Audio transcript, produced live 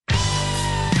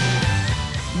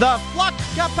The Flux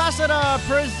Capacitor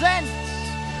presents...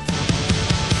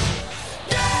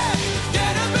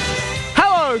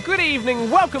 Hello, good evening,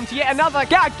 welcome to yet another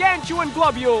gargantuan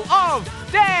globule of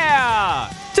Dare!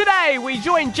 Today we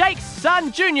join Jake's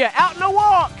son Junior out on a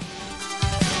walk!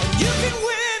 You can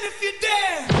win if you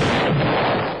dare!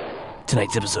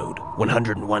 Tonight's episode,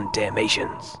 101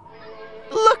 Dalmatians.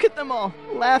 Look at them all,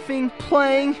 laughing,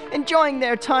 playing, enjoying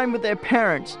their time with their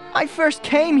parents. I first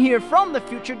came here from the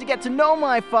future to get to know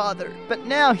my father, but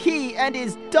now he and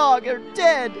his dog are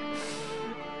dead.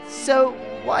 So,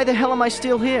 why the hell am I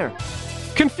still here?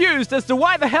 Confused as to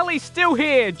why the hell he's still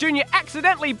here, Junior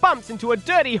accidentally bumps into a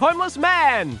dirty homeless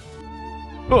man.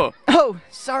 Oh,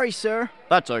 sorry, sir.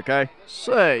 That's okay.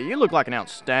 Say, you look like an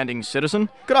outstanding citizen.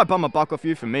 Could I bum a buck off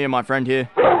you for me and my friend here?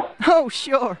 Oh,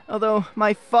 sure. Although,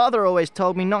 my father always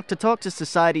told me not to talk to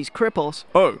society's cripples.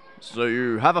 Oh, so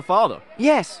you have a father?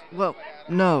 Yes. Well,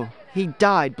 no. He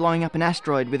died blowing up an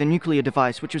asteroid with a nuclear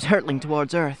device which was hurtling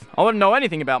towards Earth. I wouldn't know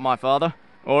anything about my father.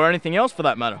 Or anything else for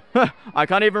that matter. I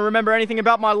can't even remember anything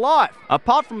about my life.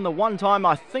 Apart from the one time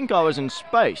I think I was in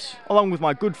space, along with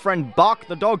my good friend Bark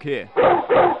the dog here.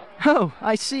 Oh,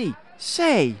 I see.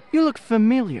 Say, you look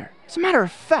familiar. As a matter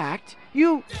of fact,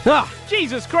 you... Ah,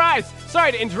 Jesus Christ!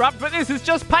 Sorry to interrupt, but this is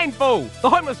just painful. The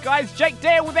homeless guy's Jake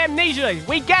Dare with amnesia.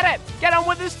 We get it! Get on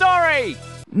with the story!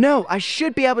 No, I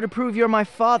should be able to prove you're my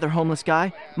father, homeless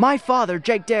guy. My father,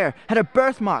 Jake Dare, had a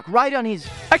birthmark right on his...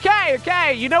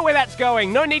 Okay, you know where that's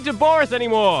going. No need to bore us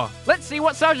anymore. Let's see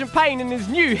what Sergeant Payne and his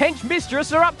new hench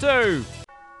mistress are up to.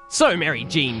 So, Mary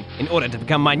Jean, in order to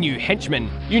become my new henchman,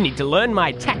 you need to learn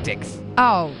my tactics.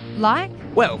 Oh, like?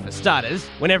 Well, for starters,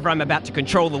 whenever I'm about to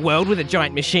control the world with a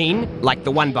giant machine, like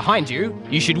the one behind you,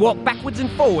 you should walk backwards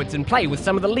and forwards and play with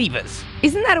some of the levers.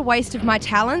 Isn't that a waste of my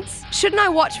talents? Shouldn't I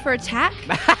watch for attack?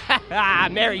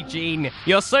 Mary Jean,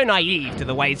 you're so naive to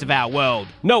the ways of our world.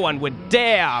 No one would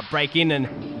dare break in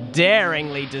and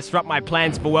daringly disrupt my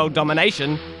plans for world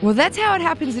domination. Well, that's how it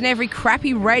happens in every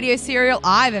crappy radio serial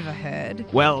I've ever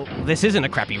heard. Well, this isn't a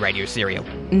crappy radio serial.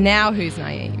 Now who's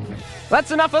naive?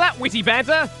 That's enough of that witty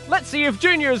banter. Let's see if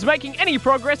Junior is making any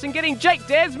progress in getting Jake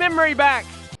Dare's memory back.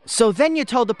 So then you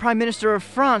told the Prime Minister of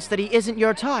France that he isn't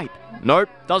your type? Nope,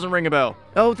 doesn't ring a bell.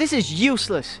 Oh, this is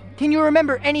useless. Can you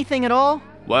remember anything at all?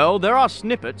 Well, there are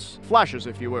snippets, flashes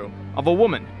if you will, of a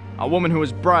woman. A woman who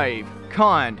was brave,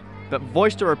 kind, but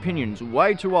voiced her opinions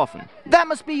way too often. That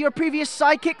must be your previous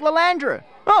sidekick, Lalandra.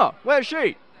 Oh, where's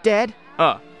she? Dead.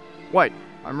 Wait,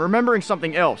 I'm remembering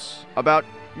something else about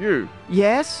you.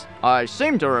 Yes? I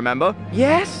seem to remember.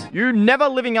 Yes? You never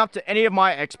living up to any of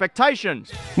my expectations.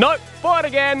 Nope, forward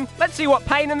again. Let's see what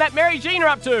Payne and that Mary Jean are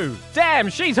up to. Damn,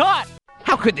 she's hot.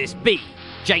 How could this be?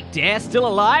 Jake Dare still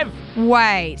alive?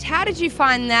 Wait, how did you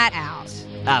find that out?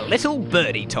 A little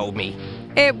birdie told me.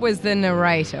 It was the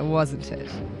narrator, wasn't it?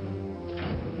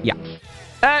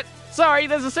 Yeah. Sorry,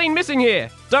 there's a scene missing here.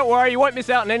 Don't worry, you won't miss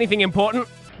out on anything important.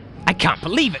 I can't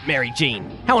believe it, Mary Jean.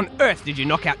 How on earth did you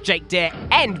knock out Jake Dare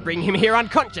and bring him here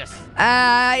unconscious?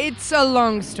 It's a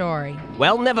long story.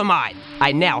 Well, never mind.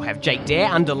 I now have Jake Dare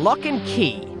under lock and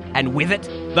key. And with it,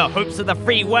 the hopes of the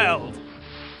free world.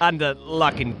 Under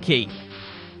lock and key.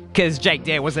 'Cause Jake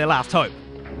Dare was their last hope.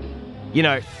 You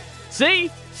know,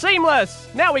 see? Seamless!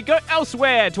 Now we go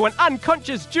elsewhere to an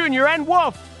unconscious Junior and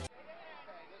Woof.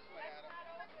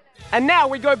 And now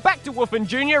we go back to Woof and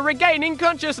Junior regaining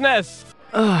consciousness.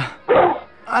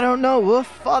 I don't know, Woof.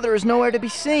 Father is nowhere to be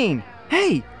seen.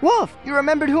 Hey, Woof, you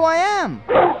remembered who I am.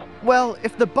 Well,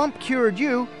 if the bump cured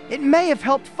you, it may have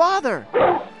helped Father.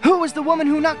 Who was the woman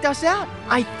who knocked us out?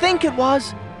 I think it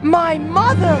was my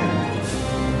mother.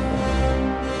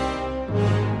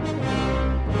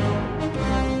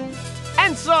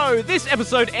 And so, this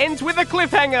episode ends with a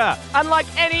cliffhanger, unlike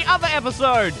any other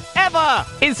episode, ever!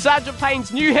 Is Sergeant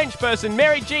Payne's new henchperson,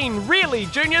 Mary Jean, really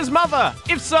Junior's mother?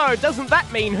 If so, doesn't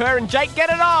that mean her and Jake get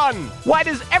it on? Why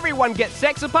does everyone get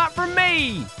sex apart from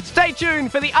me? Stay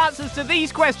tuned for the answers to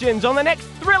these questions on the next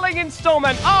thrilling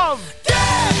installment of...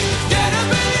 Dare, dare to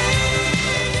be